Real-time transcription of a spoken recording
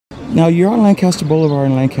Now, you're on Lancaster Boulevard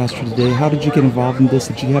in Lancaster today. How did you get involved in this?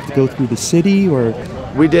 Did you have to go through the city, or?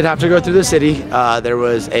 We did have to go through the city. There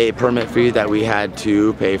was a permit fee that we had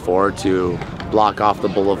to pay for to block off the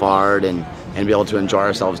boulevard and be able to enjoy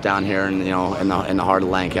ourselves down here in the heart of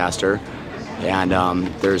Lancaster. And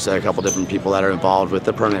there's a couple different people that are involved with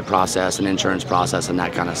the permit process and insurance process and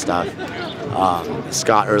that kind of stuff.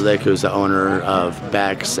 Scott Ehrlich, who's the owner of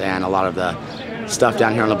Beck's and a lot of the stuff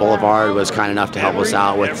down here on the boulevard, was kind enough to help us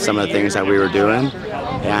out with some of the things that we were doing.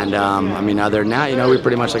 And I mean, other than that, we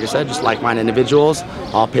pretty much, like I said, just like-minded individuals,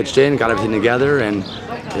 all pitched in, got everything together, and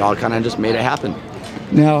we all kind of just made it happen.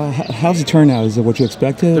 Now, how's the turnout? Is it what you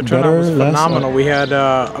expected? The turnout better, was less? phenomenal. We had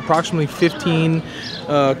approximately 15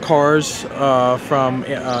 cars from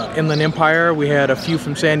Inland Empire. We had a few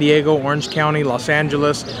from San Diego, Orange County, Los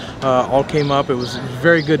Angeles, all came up. It was a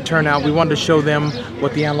very good turnout. We wanted to show them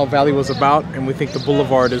what the Antelope Valley was about, and we think the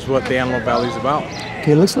Boulevard is what the Antelope Valley is about.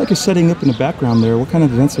 Okay, it looks like you're setting up in the background there. What kind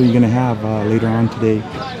of events are you going to have later on today?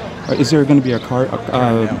 Is there going to be a car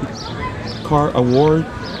award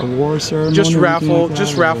ceremony? Just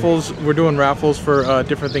like raffles. We're doing raffles for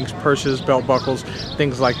different things, purses, belt buckles,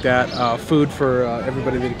 things like that. Food for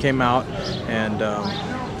everybody that came out, and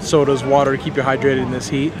sodas, water to keep you hydrated in this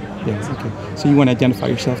heat. Yes, okay. So you want to identify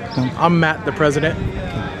yourself? I'm Matt, the president.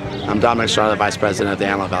 Okay. I'm Dominic Starr, the vice president of the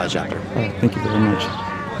Antelope Valley chapter. All right, thank you very much.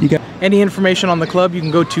 You got any information on the club, you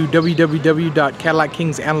can go to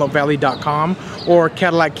www.CadillacKingsAntelopeValley.com or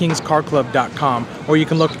CadillacKingsCarClub.com, or you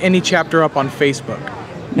can look any chapter up on Facebook.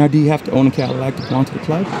 Now, do you have to own a Cadillac to belong to the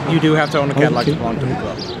club? You do have to own a Cadillac okay. to belong to the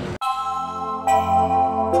club.